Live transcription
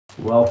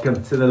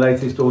Welcome to the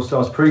latest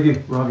All-Stars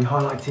preview, where I'll be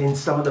highlighting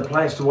some of the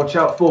players to watch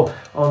out for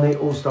on the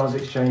All-Stars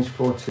exchange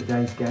for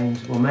today's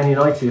games. Well, Man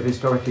United have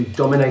historically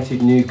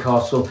dominated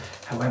Newcastle.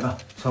 However,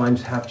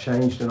 times have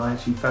changed and I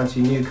actually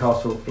fancy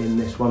Newcastle in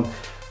this one.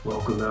 Well,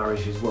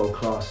 Guimaraes is world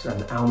class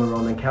and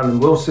Almiron and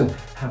Callum Wilson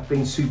have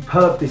been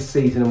superb this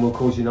season and will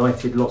cause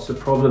United lots of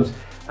problems.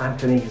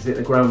 Anthony has hit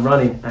the ground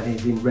running and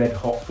is in red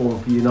hot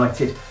form for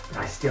United, but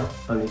I still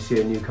only see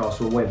a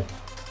Newcastle win.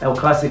 El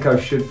Clasico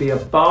should be a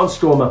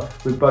barnstormer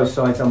with both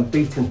sides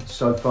unbeaten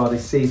so far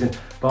this season.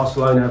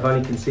 Barcelona have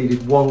only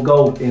conceded 1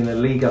 goal in the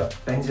Liga.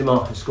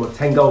 Benzema has scored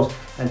 10 goals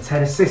and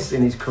 10 assists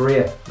in his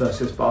career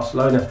versus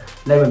Barcelona.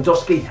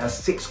 Lewandowski has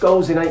 6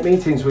 goals in 8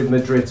 meetings with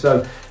Madrid,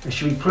 so there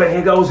should be plenty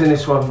of goals in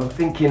this one. I'm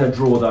thinking a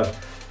draw though.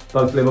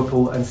 Both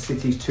Liverpool and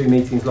City's 2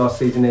 meetings last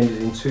season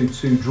ended in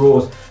 2-2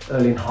 draws.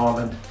 Erling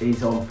Haaland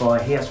is on fire.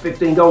 He has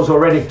 15 goals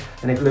already,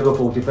 and if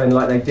Liverpool defend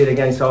like they did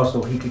against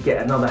Arsenal, he could get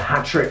another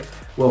hat-trick.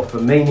 Well,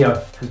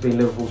 Firmino has been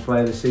Liverpool's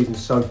player this season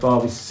so far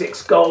with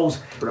 6 goals,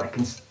 but I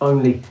can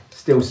only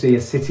still see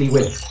a City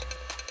win.